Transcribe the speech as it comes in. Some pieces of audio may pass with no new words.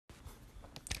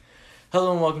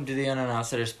Hello and welcome to the Unknown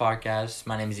Outsiders podcast.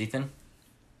 My name is Ethan.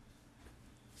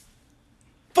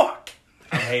 Fuck!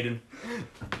 I'm Hayden.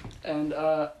 And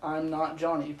I'm not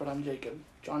Johnny, but I'm Jacob.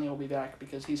 Johnny will be back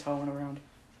because he's hoeing around.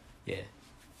 Yeah.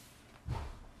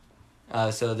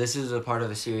 So this is a part of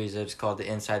a series that's called the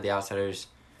Inside the Outsiders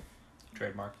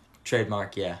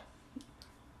Trademark, yeah.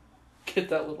 Get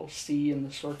that little C in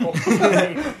the circle.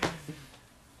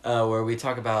 Where we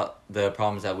talk about the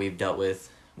problems that we've dealt with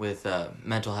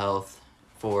mental health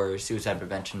for Suicide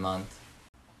Prevention Month.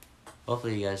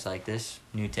 Hopefully you guys like this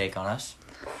new take on us.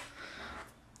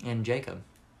 And Jacob.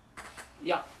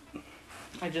 Yeah.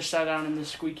 I just sat down in this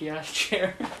squeaky ass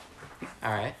chair.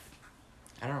 Alright.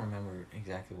 I don't remember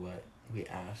exactly what we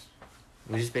asked.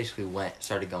 We just basically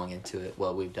started going into it,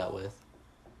 what we've dealt with.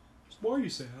 Why are you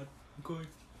sad? Okay.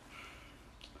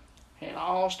 It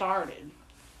all started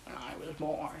when I was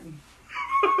born.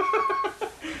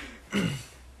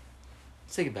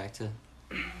 Let's take it back to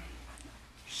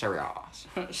serious.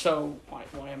 So, why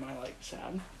am I,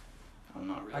 sad? I'm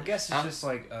not really. I guess it's just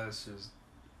like us as,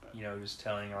 just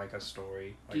telling like a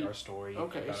story, our story.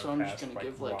 Okay, so I'm just going to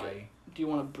give do you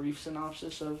want a brief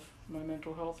synopsis of my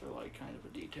mental health or kind of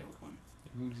a detailed one?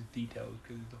 Who's detailed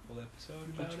because the whole episode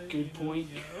about That's it. a good point.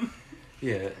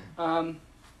 Yeah.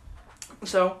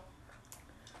 So,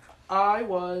 I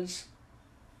was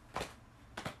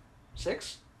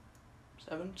 6.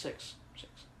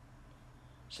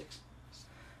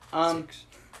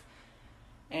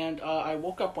 And I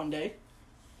woke up one day,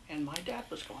 and my dad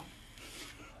was gone.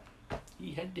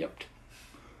 He had dipped.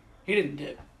 He didn't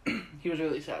dip. He was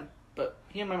really sad, but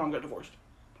he and my mom got divorced.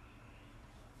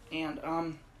 And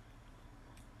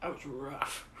that was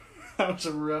rough. That was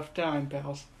a rough time,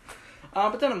 pals.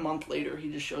 But then a month later,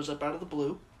 he just shows up out of the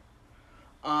blue.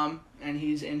 And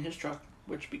he's in his truck,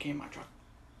 which became my truck.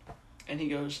 And he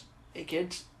goes, "Hey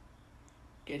kids,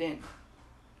 get in."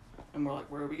 And we're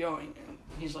like, "Where are we going?" And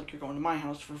he's like, "You're going to my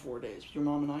house for 4 days. Your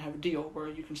mom and I have a deal where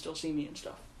you can still see me and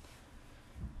stuff."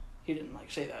 He didn't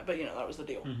say that, but that was the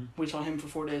deal. Mm-hmm. We saw him for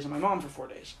 4 days and my mom for 4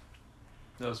 days.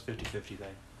 That was 50-50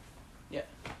 thing. Yeah.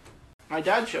 My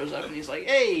dad shows up and he's like,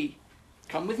 "Hey,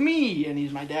 come with me." And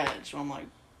he's my dad. So I'm like,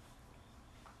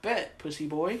 "Bet, pussy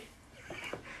boy."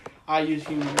 I use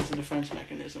humor as a defense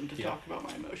mechanism to talk about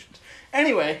my emotions.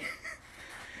 Anyway,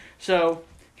 so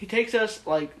he takes us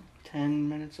 10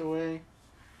 minutes away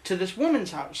to this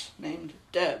woman's house named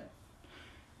Deb.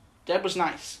 Deb was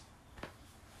nice.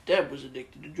 Deb was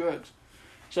addicted to drugs.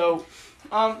 So,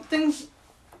 things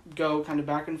go kind of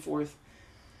back and forth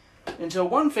until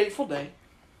one fateful day.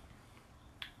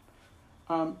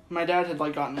 My dad had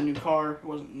gotten a new car. It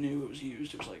wasn't new, it was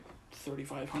used. It was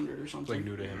 $3,500 or something.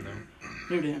 New to him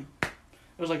though. New to him.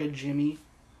 It was a Jimmy.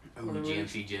 Ooh,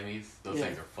 GMC Jimmys. Those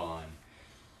things are fun.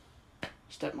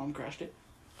 Stepmom crashed it.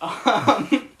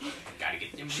 Gotta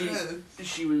get them.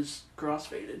 She was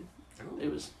crossfaded. Ooh.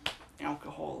 It was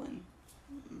alcohol and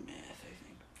meth, I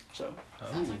think. So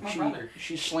sounds like my brother.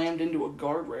 She slammed into a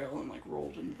guardrail and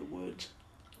rolled into the woods.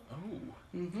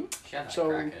 Oh. Mm-hmm. She had that So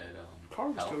crackhead. Car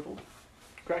was totaled.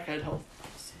 Crackhead health.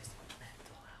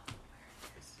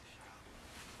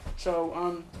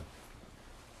 So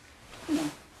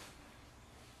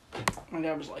my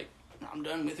dad was like, "I'm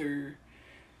done with her."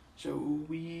 So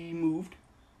we moved,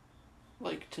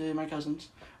 to my cousin's.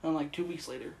 And 2 weeks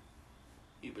later,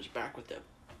 he was back with Deb.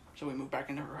 So we moved back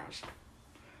into her house.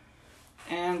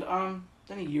 And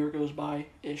then a year goes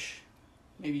by-ish,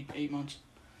 maybe 8 months.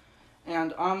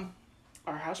 And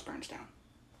our house burns down.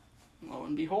 Lo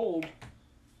and behold,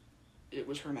 it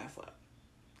was her meth lab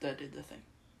that did the thing.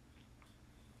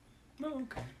 Oh,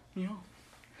 okay. Yeah.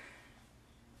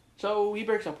 So he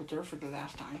breaks up with her for the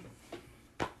last time.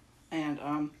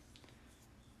 And,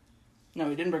 no,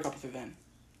 he didn't break up with her then.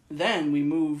 Then we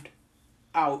moved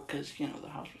out because, the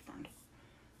house was burned.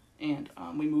 And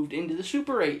we moved into the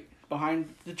Super 8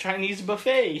 behind the Chinese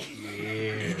buffet.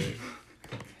 Yeah.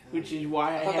 Which is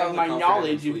why I have my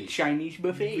knowledge of Chinese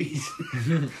buffets.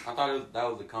 I thought that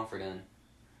was the Comfort Inn.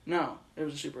 No, it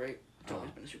was a Super 8. It's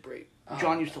always been a Super 8.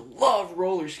 John used to love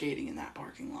roller skating in that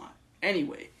parking lot.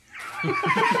 Anyway.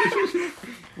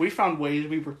 We found ways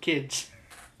we were kids.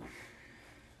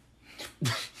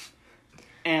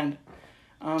 And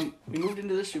we moved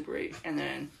into the Super 8, and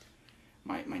then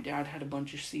my dad had a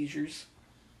bunch of seizures.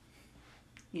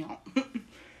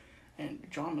 And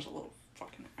John was a little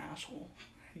fucking asshole.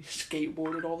 He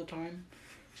skateboarded all the time.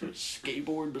 So his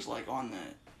skateboard was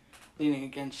leaning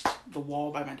against the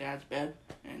wall by my dad's bed.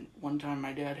 And one time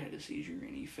my dad had a seizure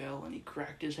and he fell and he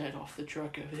cracked his head off the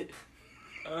truck of it.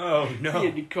 Oh, no. He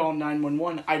had to call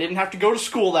 911. I didn't have to go to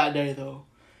school that day, though.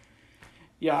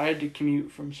 Yeah, I had to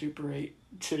commute from Super 8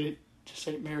 to to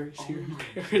St. Mary's Oh here in my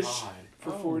Paris God.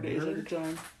 for Oh, 4 days at a weird.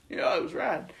 time. Yeah, it was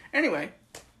rad. Anyway,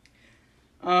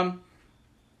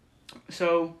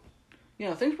 so,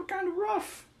 things were kind of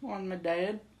rough on my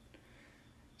dad.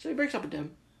 So he breaks up with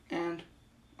them, and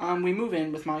we move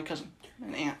in with my cousin,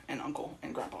 and aunt, and uncle,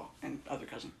 and grandpa, and other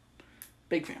cousin.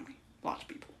 Big family, lots of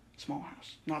people, small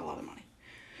house, not a lot of money.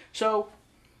 So,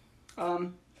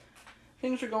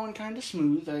 things are going kind of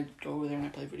smooth. I go over there and I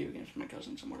play video games with my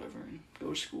cousins and whatever, and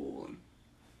go to school and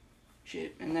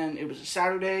shit. And then it was a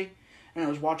Saturday, and I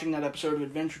was watching that episode of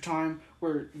Adventure Time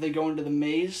where they go into the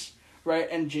maze, right?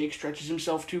 And Jake stretches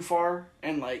himself too far,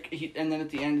 and and then at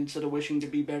the end, instead of wishing to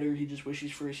be better, he just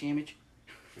wishes for a sandwich.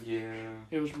 Yeah.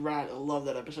 It was rad. I love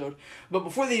that episode. But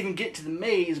before they even get to the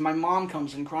maze, my mom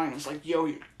comes in crying. It's like, yo,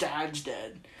 your dad's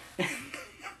dead.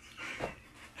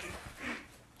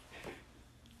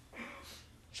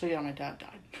 So yeah, my dad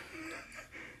died.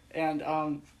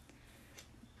 And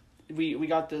we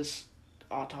got this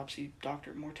autopsy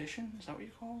doctor, mortician, is that what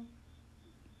you call him?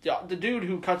 Yeah, the dude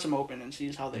who cuts them open and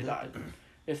sees how they died,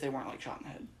 if they weren't like shot in the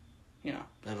head,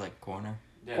 They're like coroner.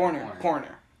 Yeah,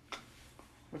 Coroner.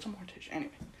 What's a mortician?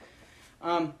 Anyway,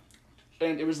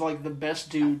 and it was like the best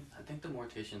dude. I think the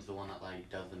mortician's the one that like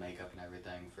does the makeup and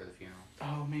everything for the funeral.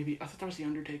 Oh, maybe I thought that was the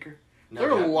Undertaker. No,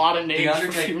 There are a lot of names for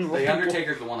The funeral people.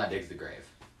 Undertaker's the one that digs the grave.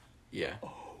 Yeah.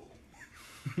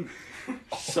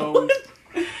 So,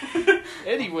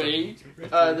 anyway,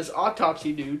 this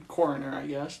autopsy dude, coroner, I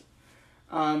guess,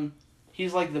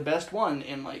 he's like the best one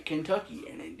in like Kentucky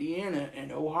and Indiana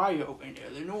and Ohio and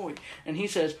Illinois. And he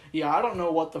says, yeah, I don't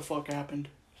know what the fuck happened,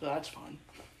 so that's fun.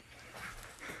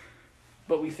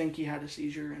 But we think he had a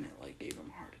seizure and it like gave him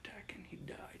a heart attack and he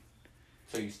died.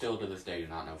 So you still to this day do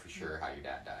not know for sure how your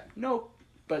dad died. Nope.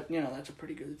 But, that's a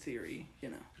pretty good theory,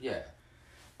 Yeah.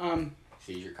 Um,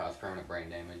 Seizure caused permanent brain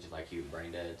damage, like he was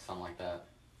brain dead, something like that.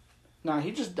 nah,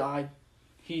 he just died.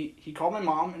 He called my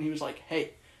mom and he was like,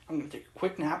 hey, I'm going to take a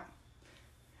quick nap.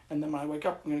 And then when I wake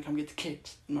up, I'm going to come get the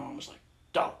kids. And my mom was like,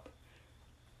 dope.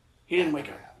 He didn't wake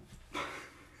up.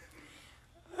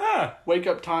 Wake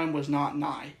up time was not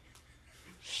nigh.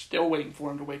 Still waiting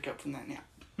for him to wake up from that nap.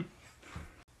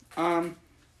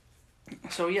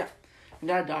 So yeah, my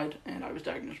dad died and I was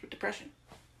diagnosed with depression.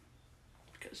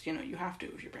 Because, you have to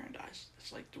if your parent dies.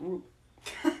 That's like the rule.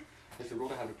 It's the rule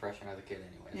to have depression as a kid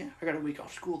anyways. Yeah, I got a week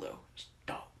off school though. It's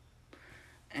dope.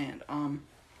 And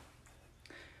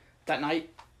that night,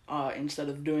 instead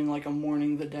of doing like a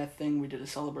mourning the death thing, we did a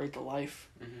celebrate the life.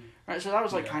 Mm-hmm. Right, so that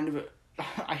was like kind of a,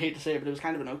 I hate to say it, but it was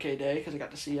kind of an okay day because I got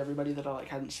to see everybody that I like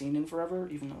hadn't seen in forever,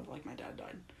 even though like my dad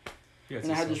died. Yeah,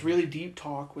 And I had this really deep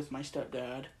talk with my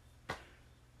stepdad.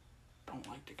 Don't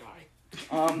like the guy.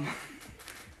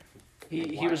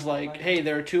 He was like, hey,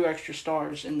 there are 2 extra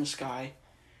stars in the sky,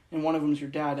 and one of them's your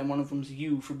dad, and one of them's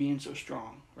you for being so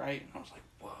strong, right? And I was like,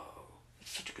 whoa,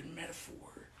 it's such a good metaphor.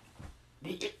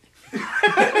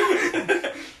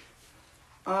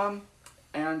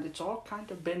 And it's all kind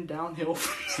of been downhill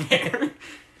from there.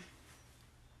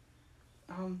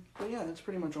 But yeah, that's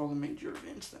pretty much all the major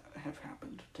events that have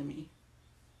happened to me.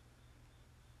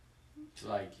 So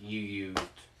like you used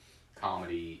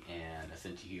comedy and a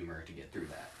sense of humor to get through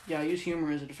that. Yeah, I use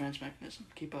humor as a defense mechanism.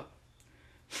 Keep up.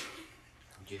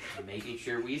 I'm just making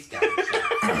sure we established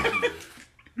that.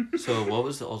 So what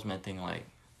was the ultimate thing like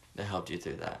that helped you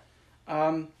through that?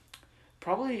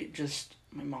 Probably just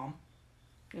my mom.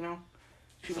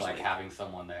 She So like having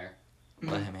someone there.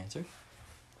 Let him answer.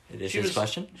 It is She his was-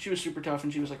 question. She was super tough,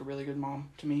 and she was like a really good mom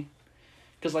to me.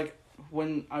 Because like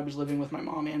when I was living with my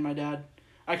mom and my dad,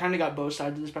 I kind of got both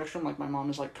sides of the spectrum. Like my mom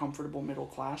is like comfortable middle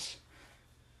class,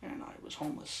 and I was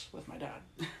homeless with my dad.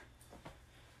 So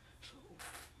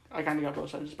I kind of got both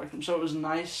sides of the spectrum. So it was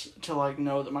nice to like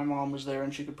know that my mom was there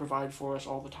and she could provide for us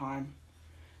all the time,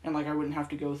 and like I wouldn't have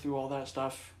to go through all that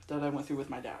stuff that I went through with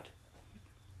my dad.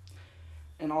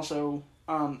 And also,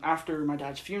 after my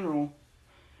dad's funeral,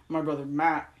 my brother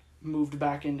Matt moved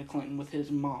back into Clinton with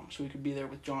his mom so he could be there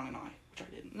with John and I, which I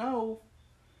didn't know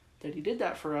that he did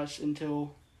that for us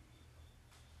until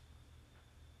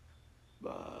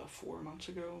 4 months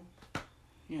ago.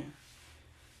 Yeah.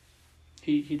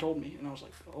 He told me, and I was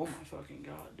like, oh my fucking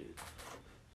god, dude.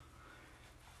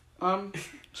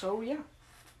 So yeah.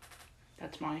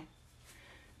 That's my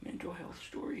mental health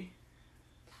story.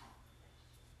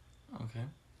 Okay.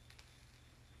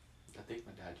 I think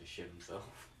my dad just shit himself.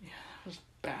 Yeah, that was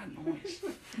bad noise.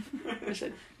 I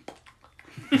said,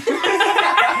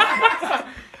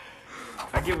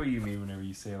 I get what you mean whenever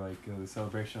you say like the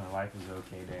celebration of life is an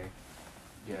okay day.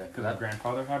 Yeah, Because my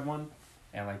grandfather had one,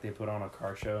 and like they put on a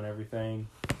car show and everything.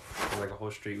 So, like a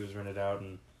whole street was rented out,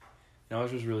 and And it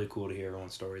was just really cool to hear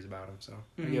everyone's stories about him. So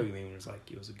I get what you mean when it was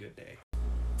like, it was a good day.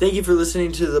 Thank you for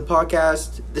listening to the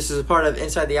podcast. This is a part of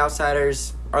Inside the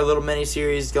Outsiders, our little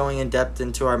mini-series going in depth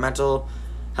into our mental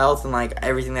health and like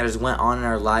everything that has went on in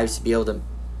our lives to be able to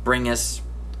bring us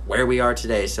where we are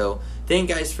today. So thank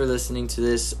you guys for listening to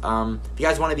this. If you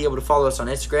guys want to be able to follow us on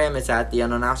Instagram, it's at The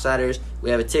Unknown Outsiders.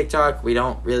 We have a TikTok. We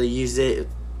don't really use it.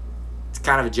 It's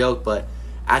kind of a joke, but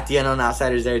at The Unknown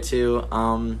Outsiders there too.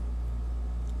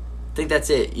 I think that's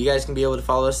it. You guys can be able to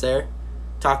follow us there.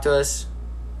 Talk to us.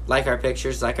 Like our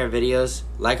pictures, like our videos,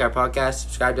 like our podcast.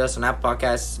 Subscribe to us on Apple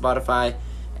Podcasts, Spotify,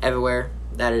 everywhere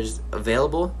that is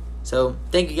available. So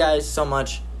thank you guys so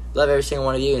much. Love every single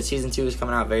one of you. And season 2 is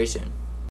coming out very soon.